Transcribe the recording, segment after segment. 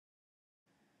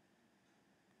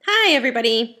Hi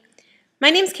everybody,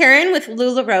 my name's Karen with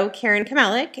LuLaRoe, Karen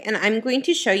Kamelik, and I'm going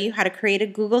to show you how to create a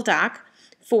Google Doc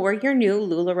for your new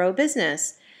LuLaRoe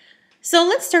business. So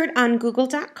let's start on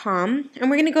google.com, and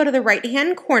we're going to go to the right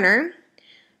hand corner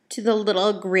to the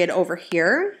little grid over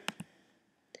here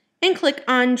and click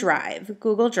on Drive,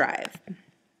 Google Drive.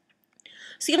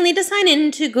 So you'll need to sign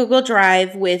into Google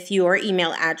Drive with your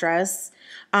email address.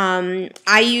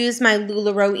 I use my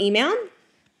LuLaRoe email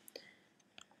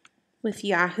with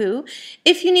Yahoo.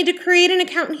 If you need to create an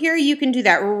account here, you can do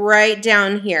that right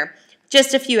down here.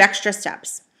 Just a few extra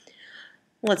steps.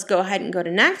 Let's go ahead and go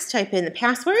to next, type in the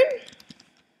password.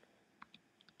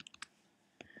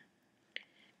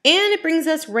 And it brings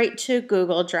us right to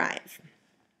Google Drive.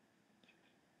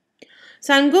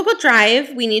 So on Google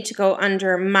Drive, we need to go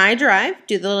under My Drive,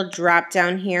 do the little drop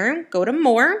down here, go to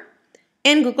More,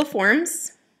 and Google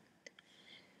Forms.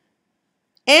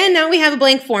 And now we have a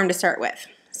blank form to start with.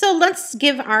 So let's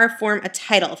give our form a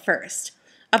title first.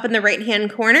 Up in the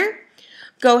right-hand corner,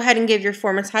 go ahead and give your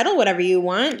form a title, whatever you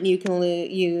want. You can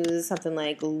use something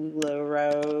like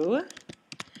LuLaRoe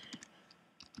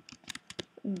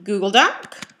Google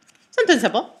Doc, something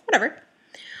simple, whatever.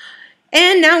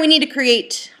 And now we need to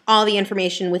create all the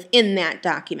information within that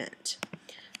document.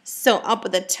 So up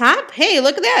at the top, hey,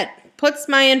 look at that. Puts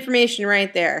my information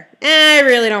right there. I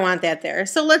really don't want that there.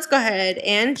 So let's go ahead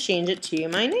and change it to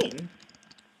my name.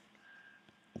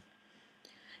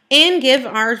 And give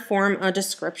our form a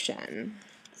description.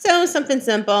 So something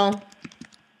simple.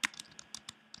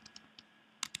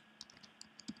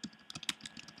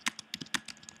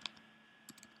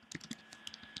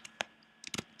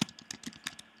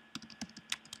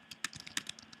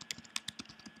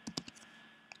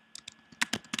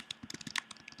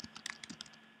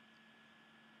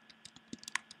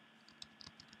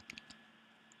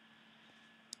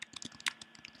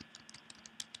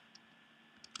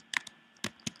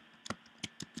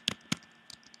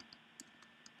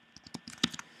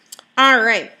 All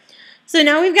right, so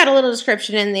now we've got a little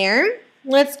description in there.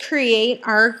 Let's create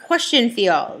our question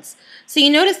fields. So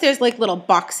you notice there's like little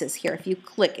boxes here. If you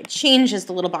click, it changes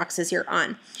the little boxes you're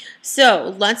on.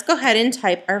 So let's go ahead and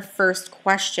type our first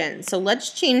question. So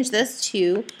let's change this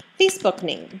to Facebook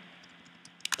name.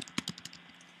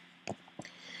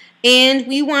 And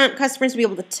we want customers to be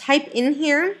able to type in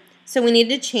here. So we need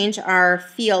to change our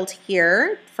field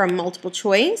here from multiple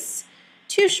choice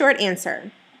to short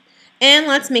answer. And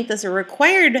let's make this a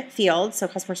required field, so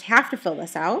customers have to fill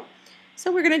this out.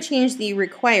 So we're going to change the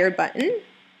required button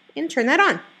and turn that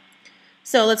on.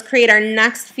 So let's create our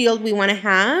next field we want to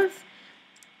have.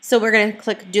 So we're going to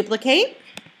click duplicate.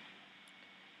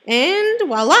 And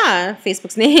voila,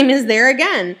 Facebook's name is there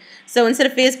again. So instead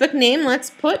of Facebook name, let's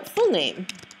put full name.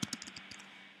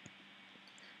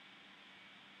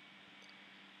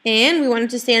 And we want it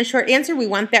to stay in short answer. We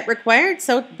want that required,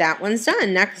 so that one's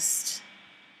done. Next.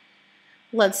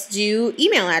 Let's do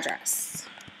email address.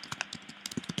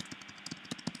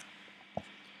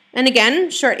 And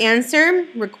again, short answer,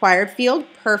 required field,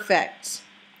 perfect.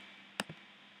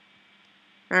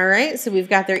 All right, so we've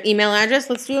got their email address.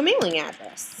 Let's do a mailing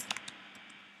address.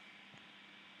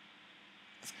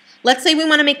 Let's say we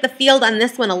want to make the field on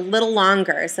this one a little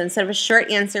longer. So instead of a short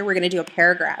answer, we're going to do a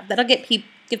paragraph. That'll give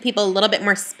people a little bit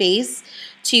more space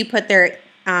to put their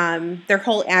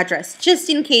whole address, just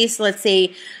in case, let's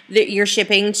say, that you're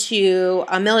shipping to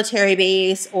a military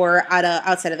base or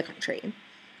outside of the country.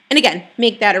 And again,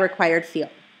 make that a required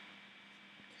field.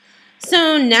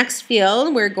 So next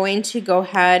field, we're going to go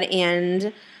ahead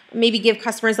and maybe give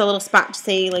customers a little spot to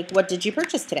say, like, what did you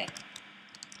purchase today?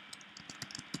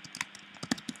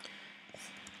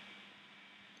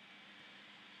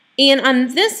 And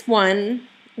on this one,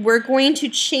 we're going to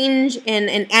change and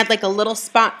add like a little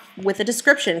spot with a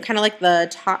description, kind of like the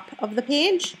top of the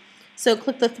page. So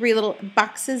click the three little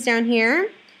boxes down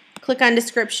here, click on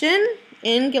description,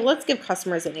 and let's give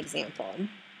customers an example.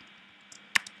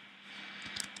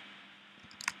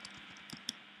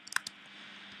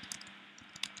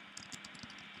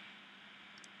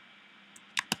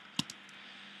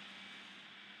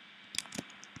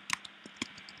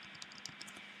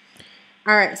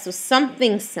 All right, so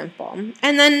something simple.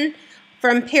 And then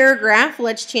from paragraph,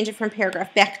 let's change it from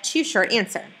paragraph back to short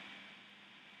answer.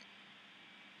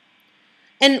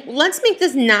 And let's make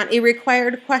this not a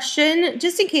required question,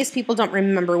 just in case people don't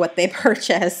remember what they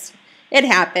purchased. It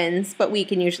happens, but we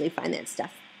can usually find that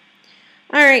stuff.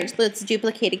 All right, let's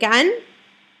duplicate again.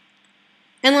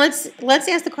 And let's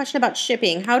ask the question about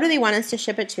shipping. How do they want us to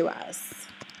ship it to us?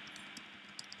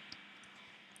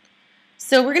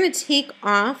 So we're going to take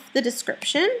off the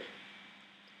description,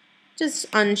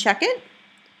 just uncheck it,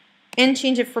 and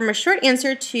change it from a short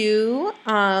answer to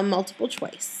multiple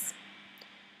choice.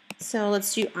 So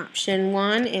let's do option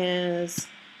 1 is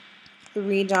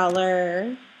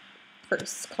 $3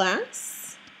 first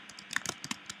class.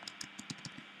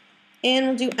 And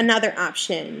we'll do another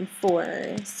option for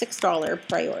 $6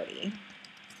 priority.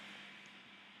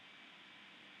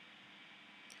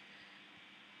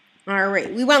 All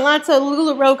right, we want lots of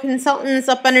LuLaRoe consultants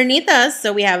up underneath us,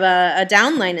 so we have a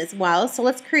downline as well. So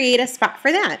let's create a spot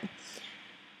for that.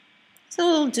 So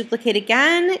we'll duplicate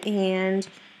again and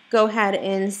go ahead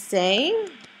and say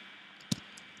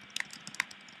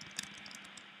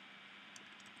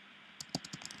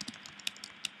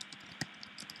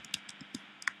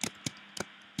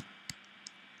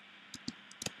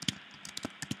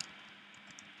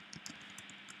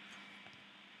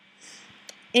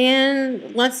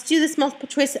and let's do this multiple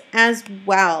choice as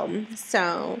well.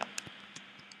 So,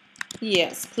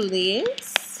 yes,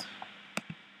 please.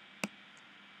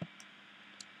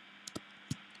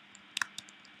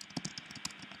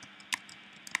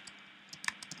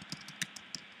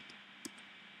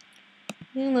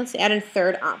 And let's add a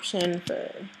third option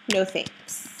for no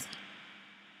thanks.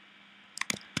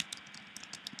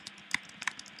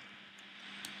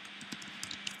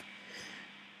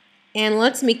 And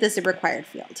let's make this a required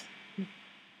field.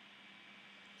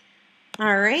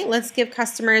 All right, let's give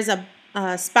customers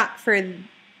a spot for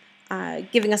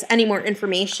giving us any more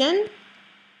information.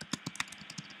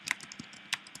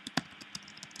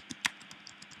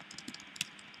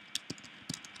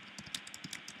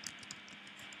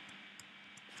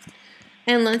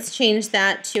 And let's change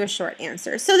that to a short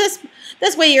answer. So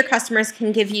this way your customers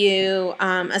can give you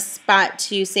a spot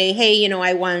to say, hey, you know,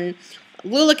 I won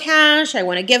Lula Cash, I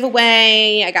won a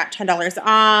giveaway, I got $10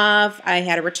 off, I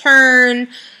had a return,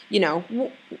 you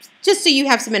know, just so you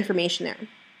have some information there.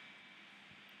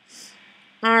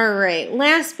 All right,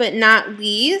 last but not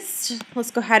least,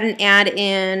 let's go ahead and add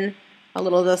in a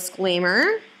little disclaimer.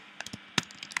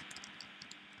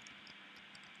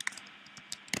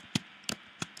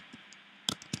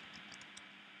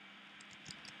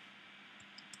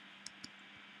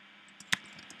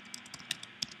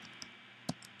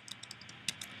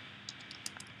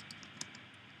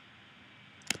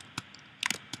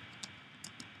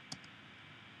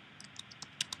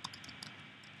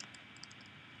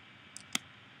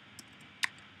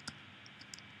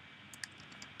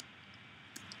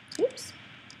 Oops.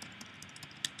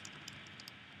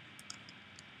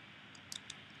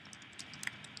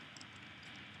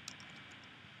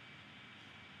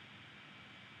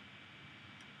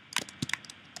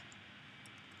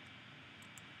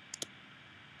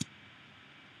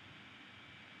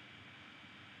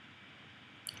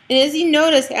 And as you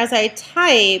notice, as I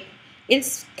type,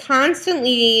 it's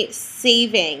constantly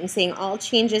saving, saying all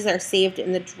changes are saved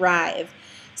in the drive.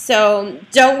 So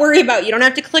don't worry about it. You don't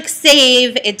have to click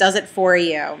save. It does it for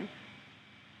you.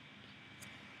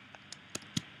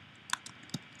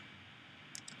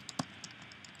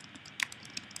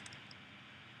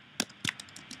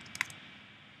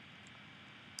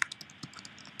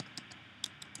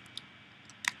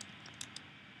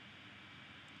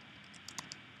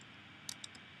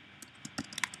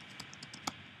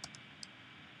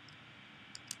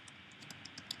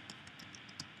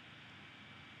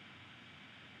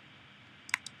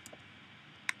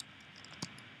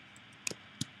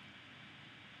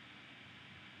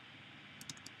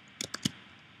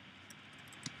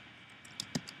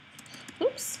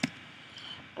 Oops.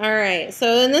 All right,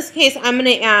 so in this case, I'm going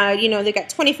to add, you know, they got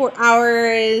 24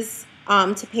 hours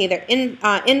to pay their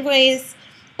invoice,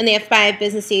 and they have 5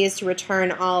 business days to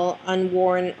return all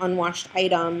unworn, unwashed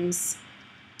items.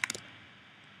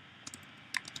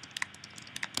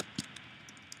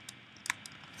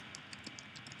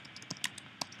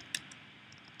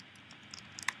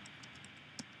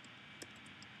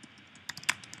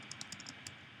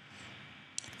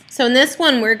 So in this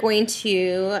one, we're going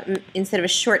to, instead of a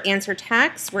short answer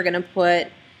text, we're going to put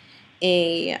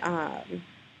a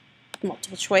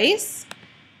multiple choice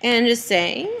and just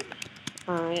say,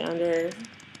 I understand.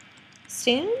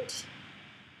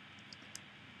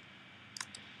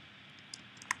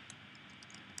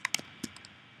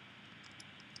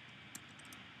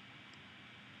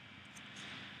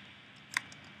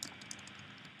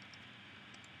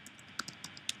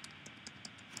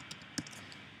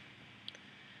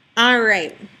 All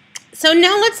right, so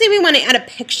now let's say we want to add a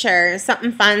picture,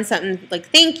 something fun, something like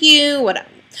thank you, what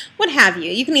have you.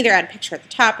 You can either add a picture at the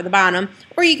top or the bottom,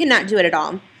 or you can not do it at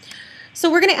all. So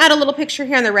we're going to add a little picture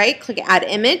here on the right, click add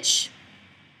image.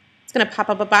 It's going to pop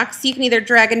up a box. So you can either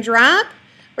drag and drop,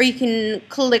 or you can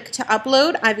click to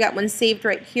upload. I've got one saved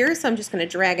right here, so I'm just going to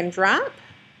drag and drop.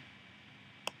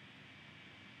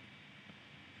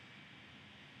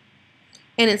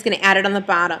 and it's going to add it on the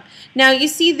bottom. Now you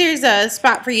see there's a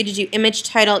spot for you to do image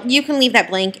title. You can leave that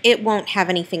blank. It won't have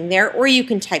anything there, or you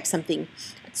can type something.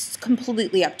 It's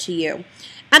completely up to you.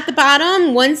 At the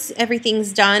bottom, once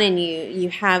everything's done and you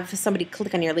have somebody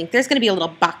click on your link, there's going to be a little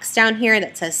box down here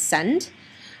that says send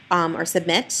or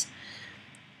submit.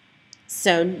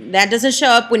 So that doesn't show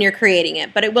up when you're creating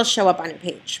it, but it will show up on your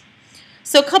page.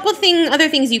 So a couple other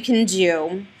things you can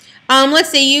do. Let's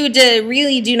say you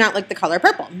really do not like the color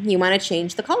purple. You want to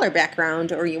change the color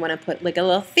background, or you want to put like a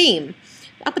little theme.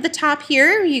 Up at the top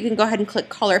here, you can go ahead and click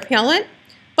color palette.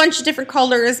 Bunch of different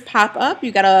colors pop up.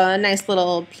 You got a nice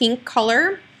little pink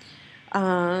color.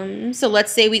 So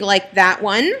let's say we like that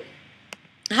one.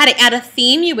 How to add a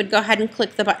theme, you would go ahead and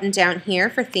click the button down here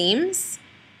for themes.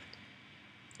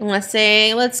 And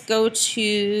let's go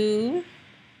to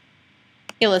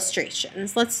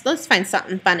illustrations. Let's find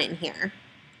something fun in here.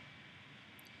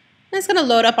 It's going to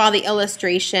load up all the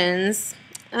illustrations.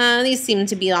 These seem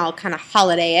to be all kind of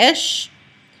holiday-ish.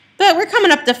 But we're coming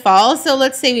up to fall, so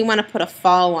let's say we want to put a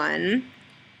fall one.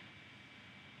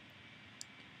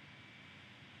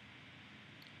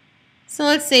 So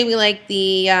let's say we like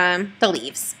the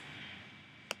leaves.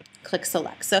 Click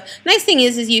select. So nice thing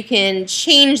is you can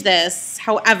change this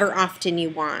however often you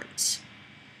want.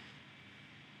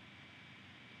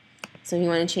 So you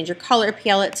want to change your color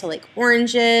palette to like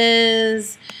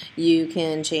oranges. You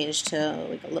can change to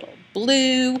like a little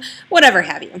blue, whatever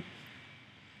have you.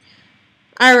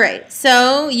 All right,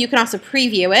 so you can also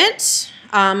preview it.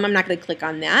 I'm not going to click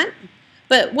on that.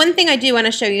 But one thing I do want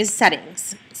to show you is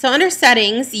settings. So under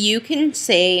settings, you can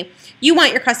say you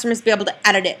want your customers to be able to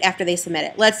edit it after they submit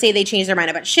it. Let's say they change their mind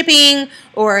about shipping,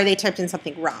 or they typed in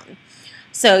something wrong.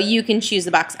 So you can choose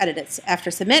the box edit it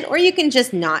after submit, or you can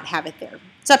just not have it there.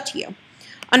 It's up to you.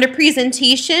 Under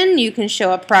presentation, you can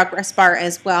show a progress bar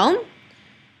as well.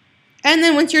 And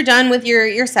then once you're done with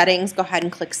your settings, go ahead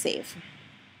and click save.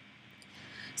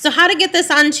 So how to get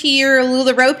this onto your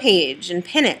LuLaRoe page and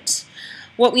pin it?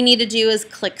 What we need to do is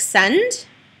click send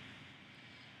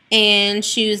and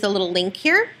choose the little link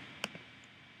here.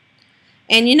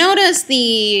 And you notice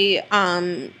the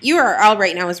URL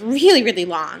right now is really, really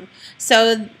long.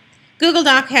 So Google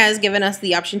Doc has given us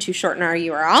the option to shorten our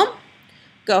URL.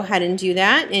 Go ahead and do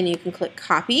that, and you can click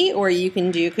copy, or you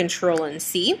can do Control and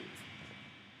C.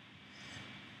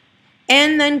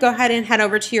 And then go ahead and head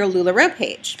over to your LuLaRoe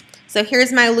page. So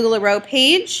here's my LuLaRoe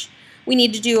page. We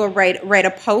need to do a write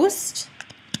a post.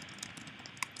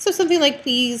 So something like,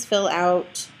 please fill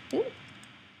out.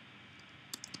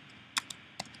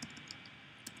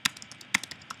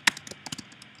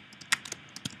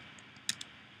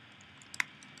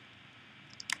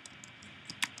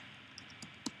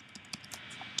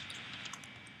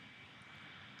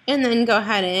 And then go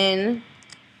ahead and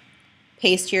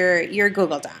paste your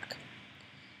Google Doc.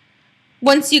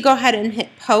 Once you go ahead and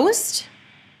hit post,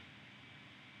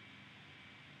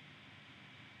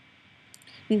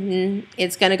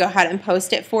 it's going to go ahead and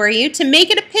post it for you. To make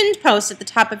it a pinned post at the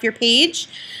top of your page,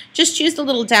 just choose the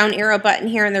little down arrow button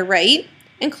here on the right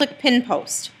and click pin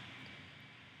post.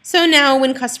 So now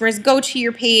when customers go to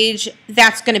your page,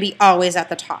 that's going to be always at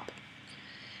the top.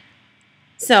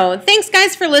 So thanks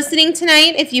guys for listening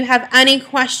tonight. If you have any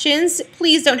questions,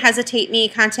 please don't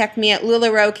hesitate contact me at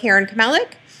LuLaRoe Karen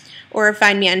Kmelik, or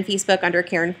find me on Facebook under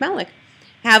Karen Kmelik.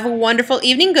 Have a wonderful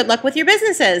evening. Good luck with your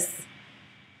businesses.